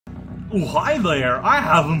Oh, hi there! I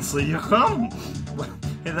haven't seen you come!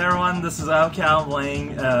 Hey there everyone, this is ANGRYCOW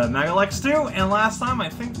playing MaGLX2, and last time I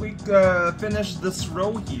think we finished this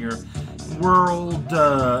row here. World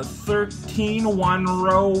 13, one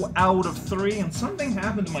row out of 3, and something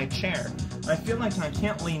happened to my chair. I feel like I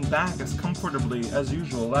can't lean back as comfortably as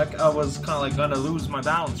usual, like I was kind of like gonna lose my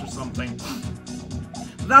balance or something.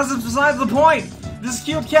 But that's besides the point! This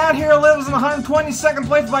cute cat here lives in 122nd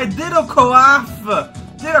place by Didokov,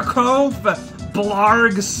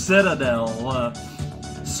 Blarg Citadel.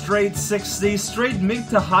 Straight 60s, straight mid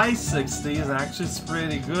to high 60s, actually it's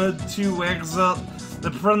pretty good. 2 exit,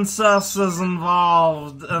 the princess is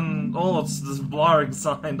involved, and oh, it's this Blarg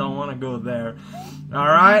sign, don't want to go there.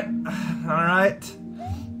 Alright,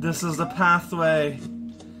 this is the pathway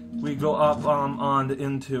we go up on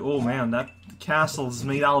into. Oh man, that castle is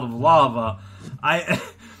made out of lava.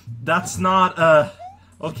 That's not,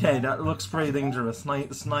 okay, that looks pretty dangerous.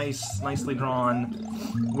 Nicely drawn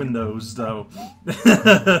windows, though.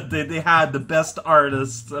 they had the best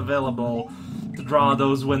artists available to draw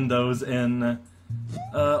those windows in.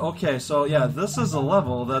 Okay, so yeah, this is a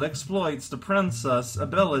level that exploits the princess'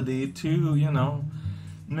 ability to, you know,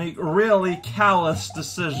 make really callous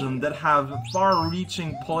decisions that have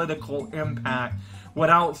far-reaching political impact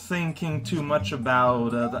without thinking too much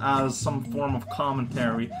about it as some form of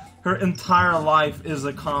commentary. Her entire life is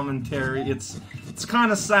a commentary. It's kind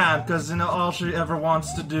of sad because, you know, all she ever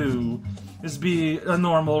wants to do is be a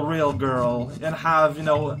normal, real girl and have, you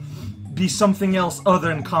know, be something else other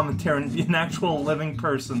than commentary and be an actual living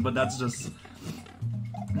person, but that's just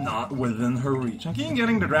not within her reach. I keep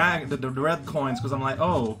getting the red coins because I'm like,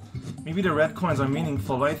 oh, maybe the red coins are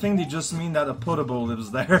meaningful, but I think they just mean that a potable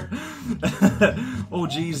lives there. Oh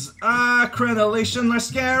jeez. Crenellations are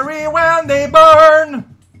scary when they burn!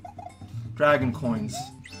 Dragon coins.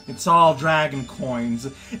 It's all dragon coins.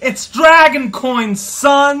 It's dragon coins,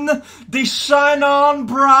 son! They shine on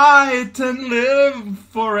bright and live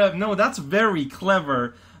forever. No, that's very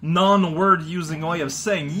clever non-word using way of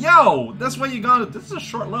saying, yo, that's what you got it. This is a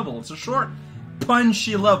short level. It's a short,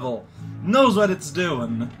 punchy level. Knows what it's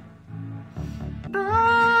doing.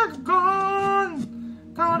 Dragon,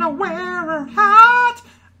 gotta wear a hat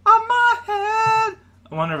on my head.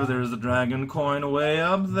 I wonder if there's a dragon coin way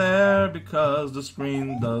up there, because the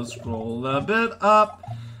screen does scroll a bit up.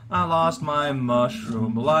 I lost my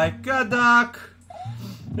mushroom like a duck.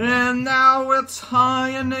 And now it's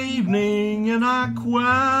high in the evening and I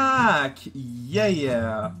quack.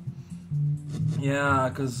 Yeah,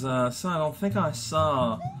 cause so I don't think I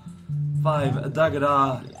saw 5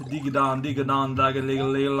 dagada digadon digadon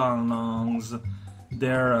dagaligalongs.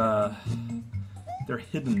 They're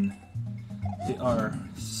hidden. They are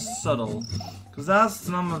subtle. Cause that's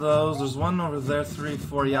some of those. There's one over there, 3,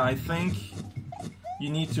 4. Yeah, I think you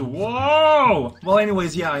need to. Whoa! Well,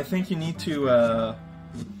 anyways, yeah, I think you need to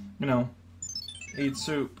you know, eat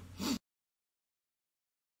soup.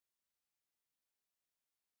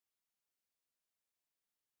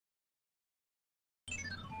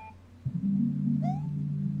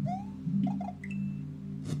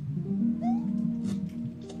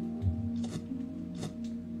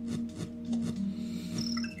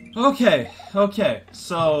 Okay,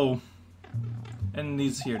 so, and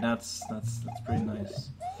these here, that's pretty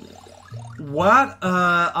nice. What,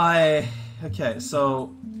 okay,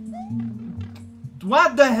 so,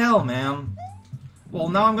 what the hell, man? Well,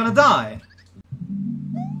 now I'm gonna die.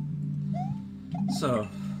 So,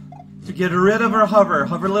 to get rid of her hover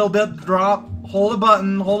a little bit, drop, hold a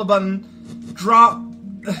button, drop.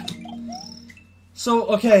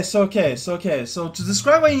 So to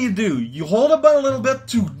describe what you need to do, you hold a button a little bit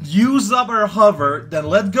to use up her hover, then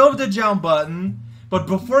let go of the jump button, but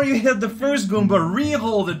before you hit the first Goomba,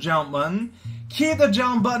 re-hold the jump button, keep the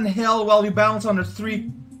jump button held while you bounce on the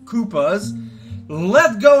 3 Koopas,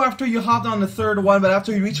 let go after you hop on the 3rd one, but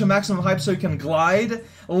after you reach a maximum height so you can glide,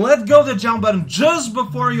 let go of the jump button just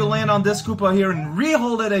before you land on this Koopa here, and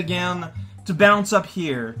re-hold it again to bounce up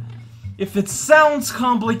here. If it sounds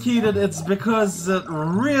complicated, it's because it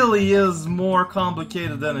really is more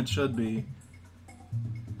complicated than it should be.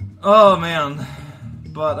 Oh man.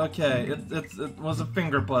 But okay, it was a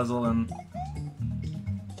finger puzzle, and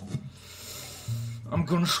I'm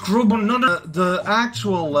gonna scrub another. The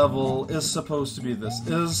actual level is supposed to be this.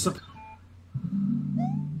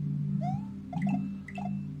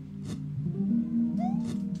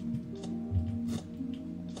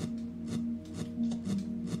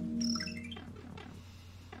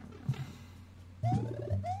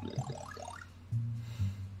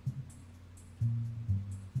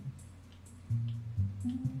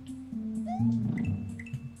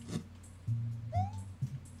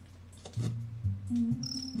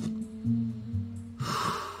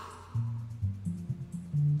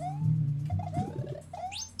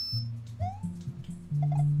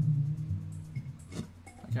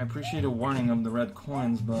 Like, I appreciate a warning of the red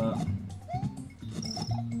coins, but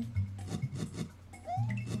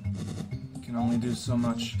you can only do so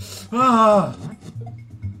much. Ah!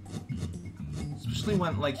 Especially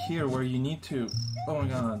when, like, here, where you need to. Oh my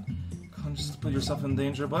god. Can't just put yourself in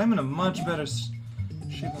danger, but I'm in a much better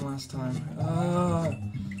shape than last time.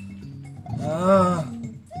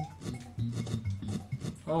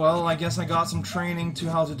 Oh well, I guess I got some training to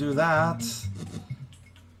how to do that.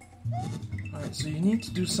 Alright, so you need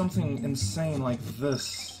to do something insane like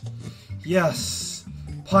this. Yes!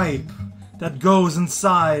 Pipe that goes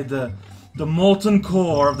inside the molten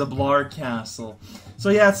core of the Blarg Castle. So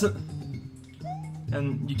yeah, it's a...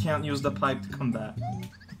 And you can't use the pipe to come back.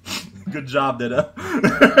 Good job, Ditto.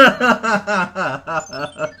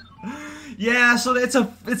 Yeah, so it's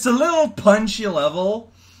a little punchy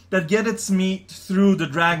level that get its meat through the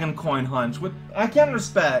dragon coin hunch, which I can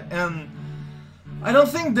respect, and I don't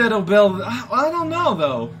think Ditto build. I don't know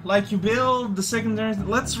though. Like, you build the secondary.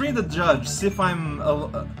 Let's read the judge. See if I'm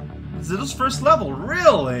Ditto's first level.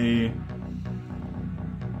 Really?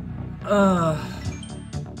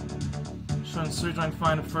 So trying to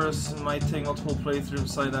find it first. It might take multiple playthroughs,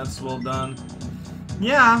 so that's well done.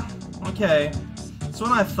 Yeah, okay. That's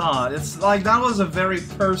what I thought. It's like, that was a very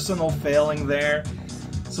personal failing there.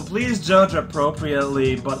 So please judge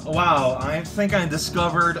appropriately, but wow, I think I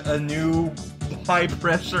discovered a new high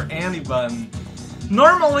pressure anti-button.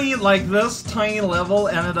 Normally, like, this tiny level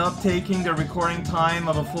ended up taking the recording time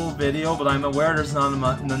of a full video, but I'm aware there's not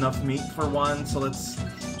enough meat for one, so let's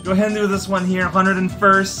go ahead and do this one here.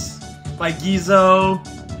 101st. By Gizo,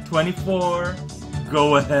 24.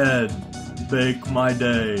 Go ahead, bake my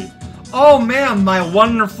day. Oh man, my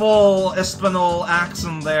wonderful Espanol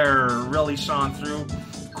accent there really shone through.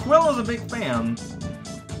 Quill is a big fan.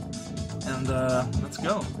 And let's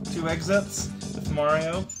go. 2 exits with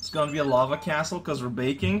Mario. It's gonna be a lava castle because we're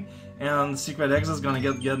baking, and the secret exit is gonna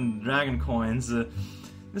get dragon coins.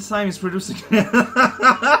 This time he's producing.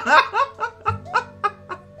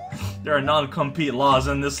 There are non-compete laws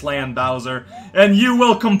in this land, Bowser, and you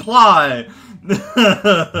will comply!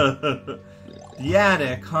 The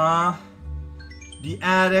attic, huh? The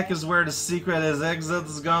attic is where the secret exit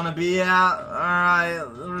is gonna be at? Alright,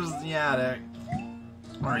 there's the attic.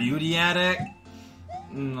 Are you the attic?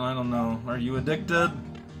 I don't know. Are you addicted?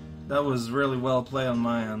 That was really well played on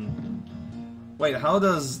my end. Wait, how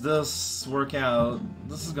does this work out?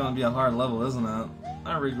 This is gonna be a hard level, isn't it?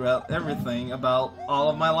 I regret everything about all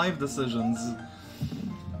of my life decisions.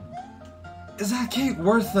 Is that cake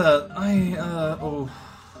worth it? Oh.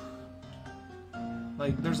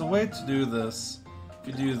 Like, there's a way to do this. If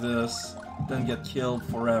you do this, then get killed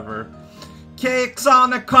forever. Cake's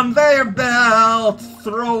on a conveyor belt!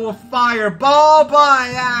 Throw a fireball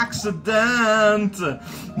by accident!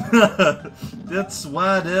 That's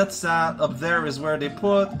what it's at. Up there is where they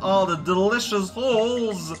put all the delicious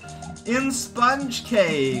holes in sponge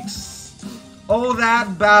cakes. Oh,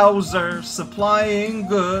 that Bowser supplying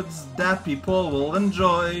goods that people will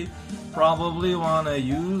enjoy. Probably wanna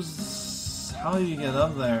use... How do you get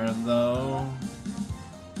up there, though?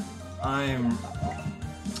 I'm...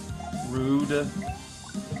 rude.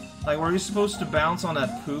 Like, were you supposed to bounce on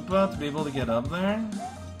that koopa to be able to get up there?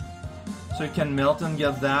 So you can melt and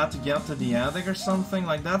get that to get to the attic or something?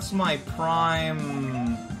 Like, that's my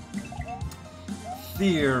prime...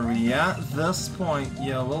 theory at this point.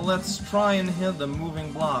 Yeah, well, let's try and hit the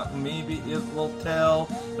moving block. Maybe it will tell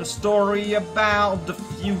a story about the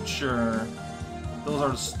future. Those are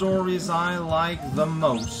the stories I like the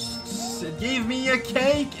most. It gave me a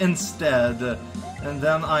cake instead, and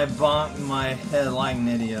then I bonked my head like an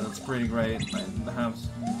idiot. It's pretty great.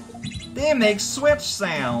 They make switch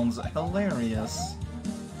sounds. Hilarious.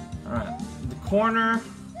 Alright, the corner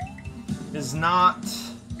is not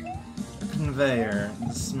conveyor.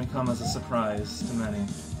 This may come as a surprise to many.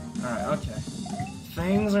 Alright, okay.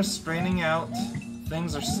 Things are straightening out.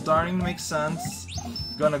 Things are starting to make sense.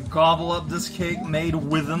 Gonna gobble up this cake made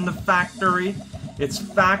within the factory. It's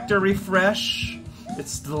factory fresh.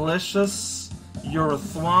 It's delicious. You're a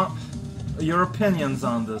thwomp. Your opinions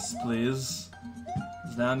on this, please.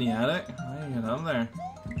 Is that in the attic? How do you get up there?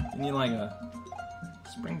 You need like a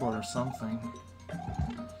springboard or something.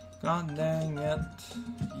 God dang it.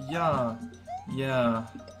 Yeah. Yeah.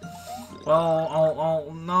 Well,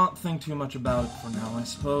 I'll not think too much about it for now. I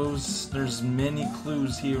suppose there's many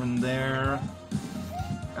clues here and there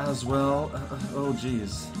as well. Oh,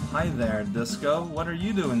 geez. Hi there, Disco. What are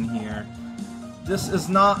you doing here? This is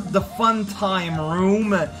not the fun time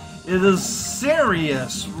room. It is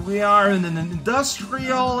serious. We are in an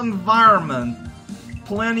industrial environment.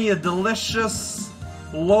 Plenty of delicious,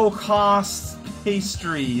 low-cost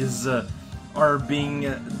pastries are being,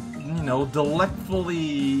 you know,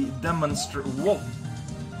 delectfully demonstrated. Whoa.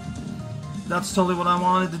 That's totally what I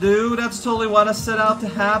wanted to do. That's totally what I set out to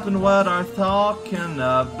happen. What are talking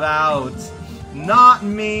about? Not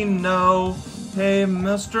me, no. Hey,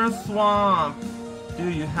 Mr. Thwomp, do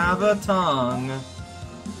you have a tongue?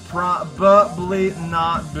 Probably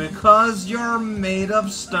not, because you're made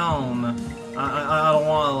of stone. I don't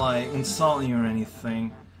want to, like, insult you or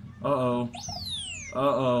anything. Uh-oh.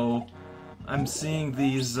 Uh-oh. I'm seeing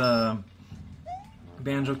these,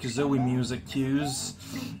 Banjo-Kazooie music cues.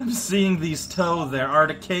 I'm seeing these toads there. Are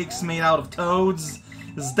the cakes made out of toads?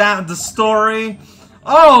 Is that the story?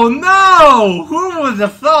 Oh no! Who would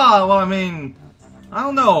have thought? Well, I mean, I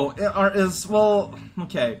don't know. Well,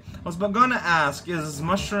 okay. I was gonna ask, is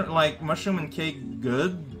mushroom and cake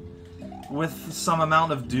good? With some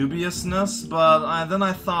amount of dubiousness, but then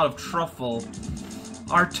I thought of truffle.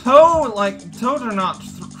 Are toads are not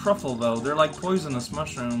truffle though. They're like poisonous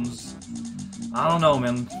mushrooms. I don't know,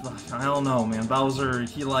 man. I don't know, man. Bowser,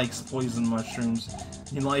 he likes poison mushrooms.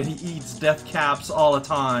 He eats death caps all the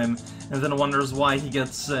time, and then wonders why he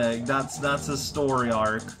gets sick. That's his story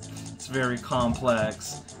arc. It's very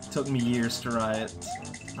complex. It took me years to write.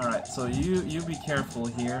 Alright, so you be careful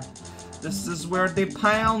here. This is where they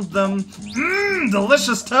pound them. Mmm,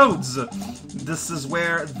 delicious toads! This is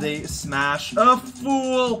where they smash a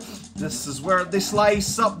fool! This is where they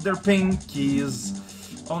slice up their pinkies.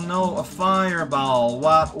 Oh no, a fireball.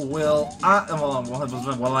 What will I... Well,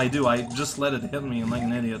 what will I do? I just let it hit me like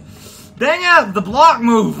an idiot. Dang it! The block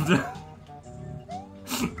moved!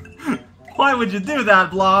 Why would you do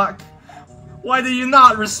that, block? Why do you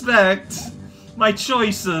not respect my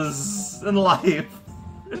choices in life?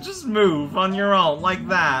 And just move on your own, like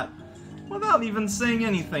that. Without even saying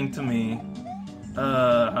anything to me.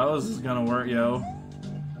 How is this gonna work, yo?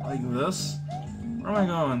 Like this? Where am I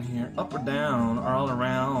going here? Up or down, or all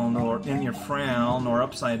around, or in your frown, or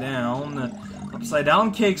upside down? Upside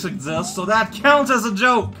down cakes exist, so that counts as a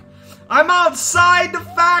joke! I'm outside the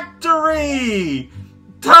factory!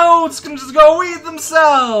 Toads can just go eat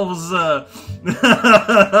themselves!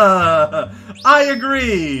 I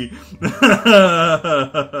agree!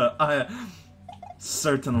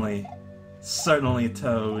 Certainly,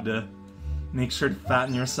 Toad. Make sure to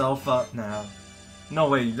fatten yourself up now. No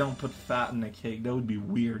way, you don't put fat in a cake. That would be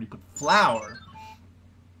weird. You put flour.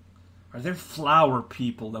 Are there flour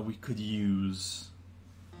people that we could use?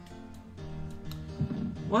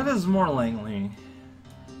 What is more likely?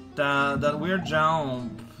 That weird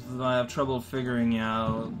jump that I have trouble figuring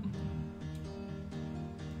out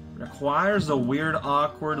requires a weird,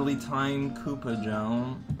 awkwardly timed Koopa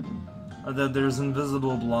jump. Or that there's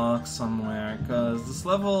invisible blocks somewhere, because this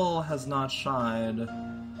level has not shied.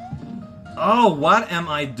 Oh, what am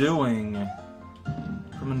I doing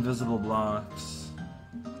from invisible blocks?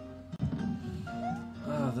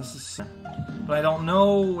 Oh, this is... But I don't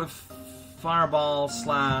know if Fireball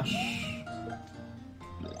slash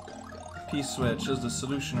P-switch is the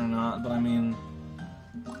solution or not, but I mean...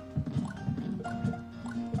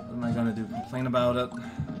 What am I gonna do? Complain about it?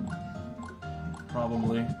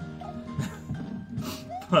 Probably.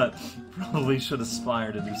 But probably should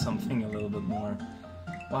aspire to do something a little bit more.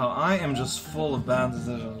 Wow, I am just full of bad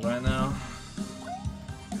decisions right now.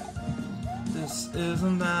 This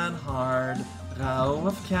isn't that hard. Cow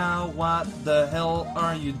of cow, what the hell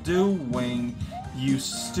are you doing? You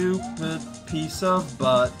stupid piece of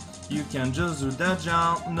butt. You can just do that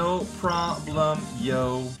jump, no problem,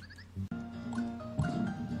 yo.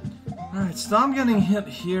 Alright, stop getting hit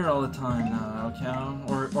here all the time now, okay?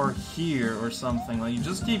 Or here or something. Like, you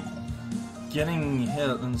just keep getting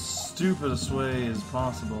hit in the stupidest ways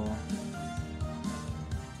possible.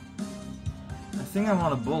 I think I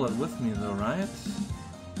want a bullet with me though, right?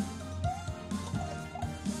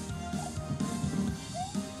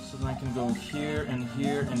 So then I can go here and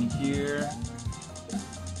here and here.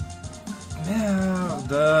 No,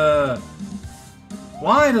 duh.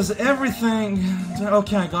 Why does everything...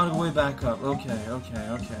 Okay, I gotta go way back up. Okay.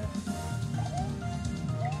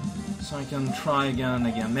 So I can try again and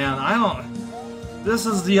again. Man, I don't... This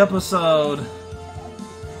is the episode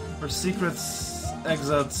where secrets,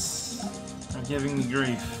 exits are giving me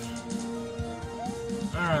grief.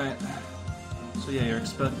 Alright. So yeah, you're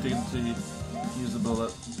expected to use a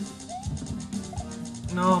bullet.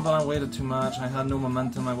 No, but I waited too much. I had no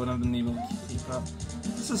momentum. I wouldn't have been able to keep up.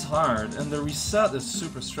 This is hard, and the reset is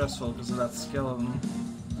super stressful because of that skeleton.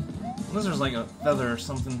 Unless there's like a feather or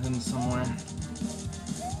something hidden somewhere.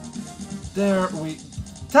 There we...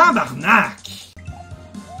 Tabarnak!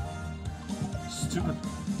 Stupid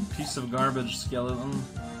piece of garbage skeleton.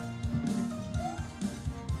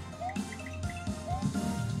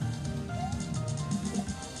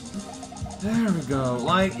 There we go.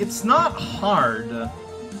 Like, it's not hard,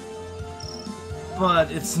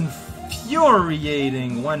 but it's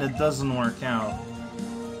infuriating when it doesn't work out.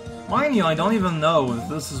 Mind you, I don't even know if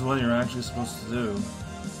this is what you're actually supposed to do.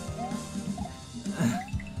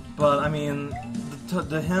 But, I mean,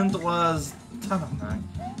 the hint was...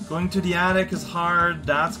 Going to the attic is hard,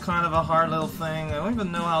 that's kind of a hard little thing. I don't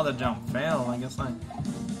even know how the jump failed. I guess I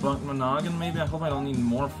bunked my noggin, maybe? I hope I don't need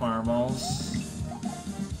more fireballs.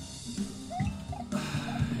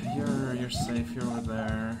 You're safe, you're over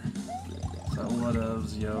there. So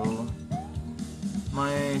whatevs, yo.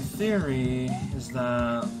 My theory is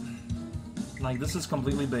that... like, this is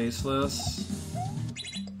completely baseless.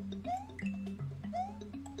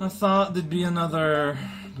 I thought there'd be another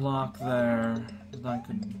block there that I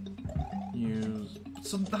could use.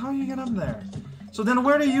 So how do you get up there? So then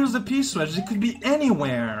where to use the P-switch? It could be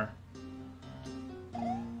anywhere.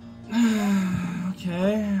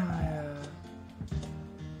 Okay,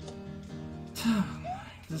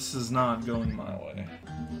 this is not going my way.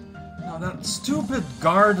 Now that stupid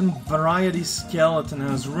garden variety skeleton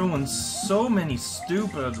has ruined so many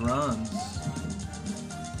stupid runs.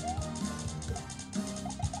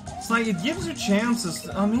 It's like, it gives you chances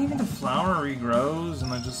to, maybe the flower regrows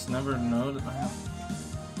and I just never noticed.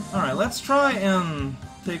 Alright, let's try and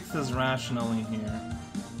take this rationally here.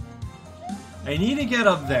 I need to get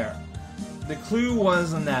up there. The clue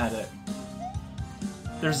was an attic.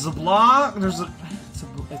 There's a block,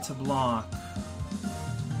 it's a block.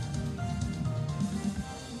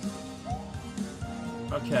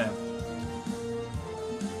 Okay.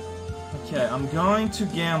 Okay, I'm going to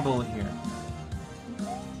gamble here.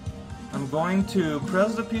 I'm going to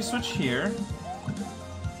press the P-switch here,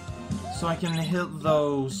 so I can hit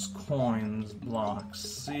those coins blocks.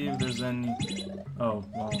 See if there's any... oh,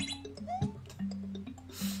 well.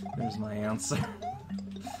 There's my answer.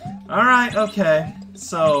 Alright, okay.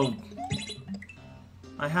 So...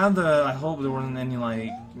 I hope there weren't any,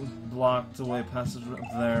 like, blocked away passage up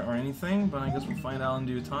there or anything, but I guess we'll find out in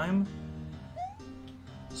due time.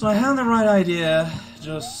 So I had the right idea,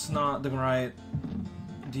 just not the right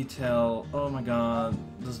detail. Oh my god,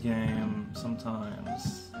 this game,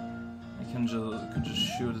 sometimes I could just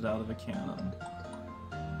shoot it out of a cannon.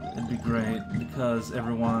 It'd be great, because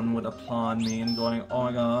everyone would applaud me and going, oh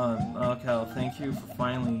my god, okay, thank you for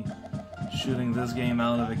finally shooting this game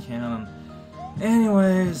out of a cannon.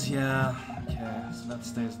 Anyways, yeah, okay, so that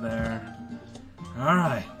stays there.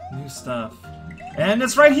 Alright, new stuff. And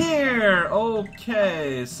it's right here!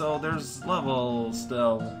 Okay, so there's levels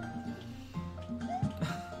still.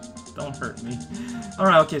 Don't hurt me.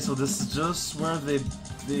 Alright, okay, so this is just where they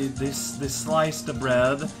slice the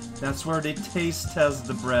bread. That's where they taste test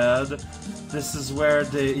the bread. This is where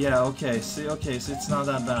they, yeah, okay, see, it's not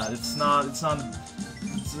that bad. It's not,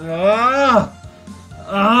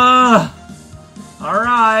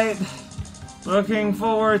 alright. Looking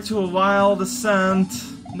forward to a wild ascent.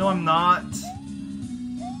 No, I'm not.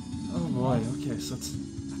 Oh boy, okay, so it's...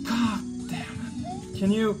 god damn it.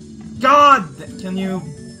 Can you... can you...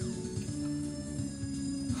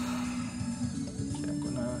 okay, I'm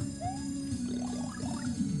gonna...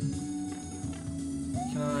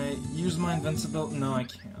 can I use my invincibility? No, I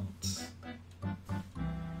can't.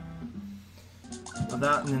 But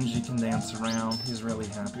that ninja can dance around. He's really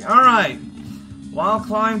happy. Alright! While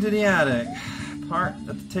climb to the attic.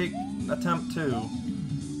 Attempt 2.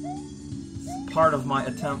 Part of my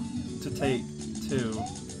attempt to take 2.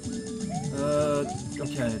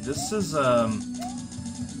 Okay, this is,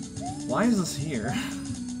 why is this here?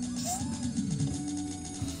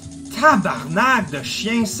 Tabarnak de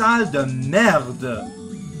chien sale de merde!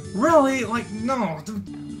 Really? Like, no.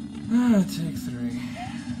 Take 3.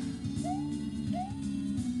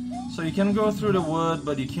 So you can go through the wood,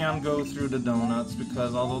 but you can't go through the donuts,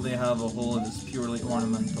 because although they have a hole, it is purely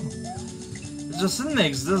ornamental. It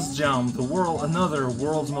makes this jump another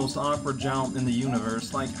world's most awkward jump in the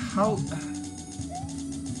universe. Like, how...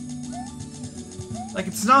 like,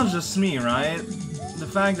 it's not just me, right? The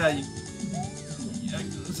fact that you...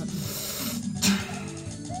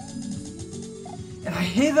 and I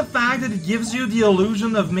hate the fact that it gives you the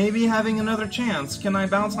illusion of maybe having another chance. Can I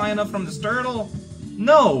bounce high enough from this turtle?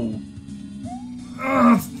 No!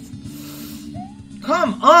 Ugh.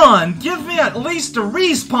 Come on! Give me at least a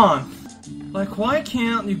respawn! Like, why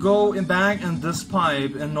can't you go back in this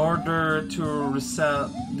pipe in order to reset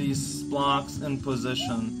these blocks in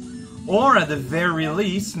position. Or at the very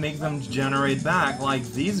least, make them generate back like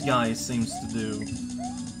these guys seems to do.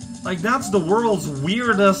 Like, that's the world's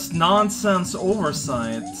weirdest nonsense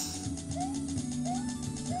oversight.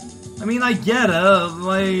 I mean, I get it,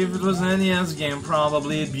 like, if it was an NES game,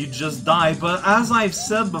 probably you'd just die, but as I've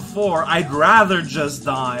said before, I'd rather just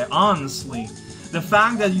die, honestly. The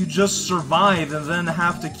fact that you just survive and then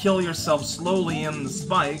have to kill yourself slowly in the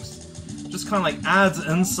spikes just kind of like adds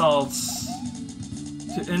insults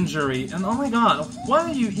to injury. And oh my god, what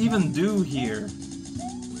do you even do here?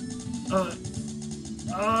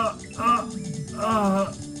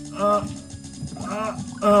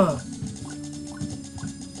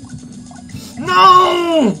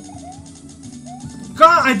 No!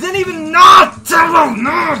 God, I didn't even not tell him,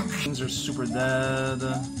 no! Things are super dead.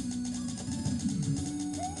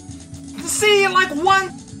 See, like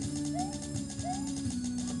one.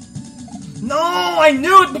 No, I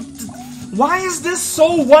knew it. But why is this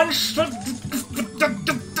so one shot?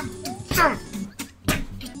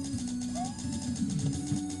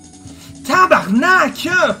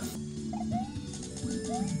 Tabarnak!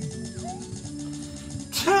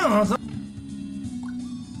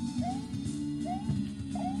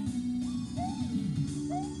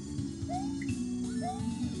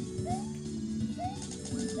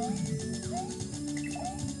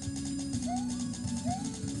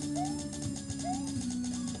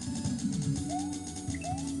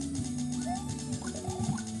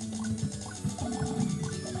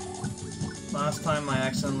 Last time I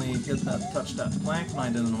accidentally touched that plank and I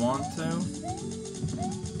didn't want to,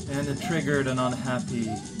 and it triggered an unhappy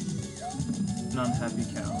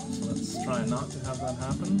cow. So let's try not to have that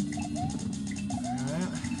happen. Alright.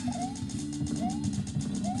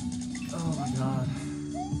 Oh my god.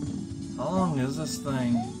 How long is this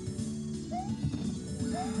thing?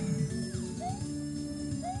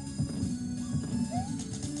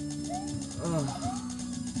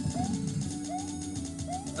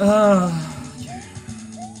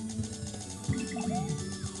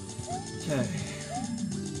 Okay.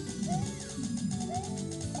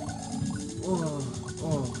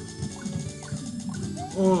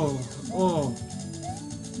 Oh.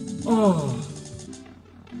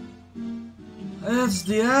 It's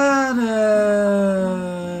the end.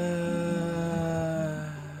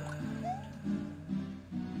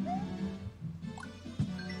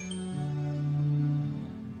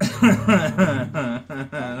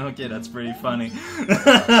 Okay, that's pretty funny.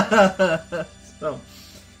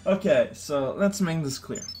 So let's make this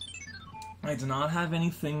clear. I do not have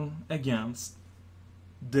anything against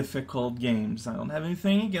difficult games. I don't have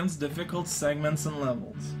anything against difficult segments and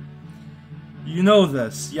levels. You know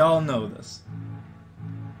this. Y'all know this.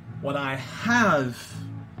 What I have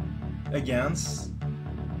against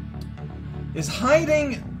is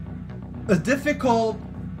hiding a difficult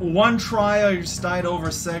one try or you start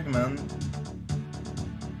over segment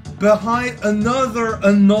behind another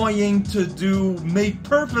annoying to do made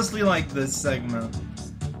purposely like this segment.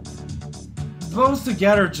 Both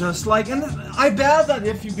together just like, and I bet that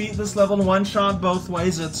if you beat this level one shot both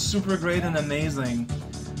ways it's super great and amazing.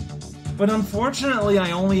 But unfortunately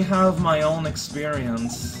I only have my own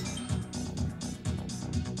experience.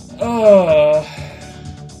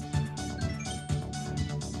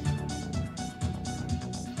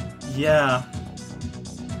 Yeah.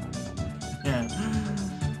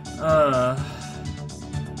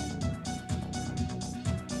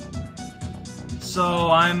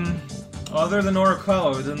 So I'm, other than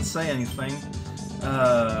ANGRYCOW, who didn't say anything,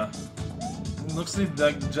 looks like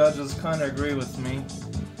the judges kinda agree with me.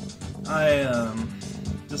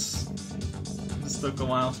 This took a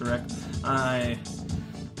while to wreck.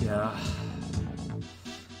 Yeah.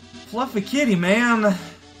 Fluffy Kitty, man!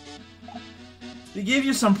 They gave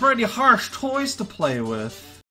you some pretty harsh toys to play with.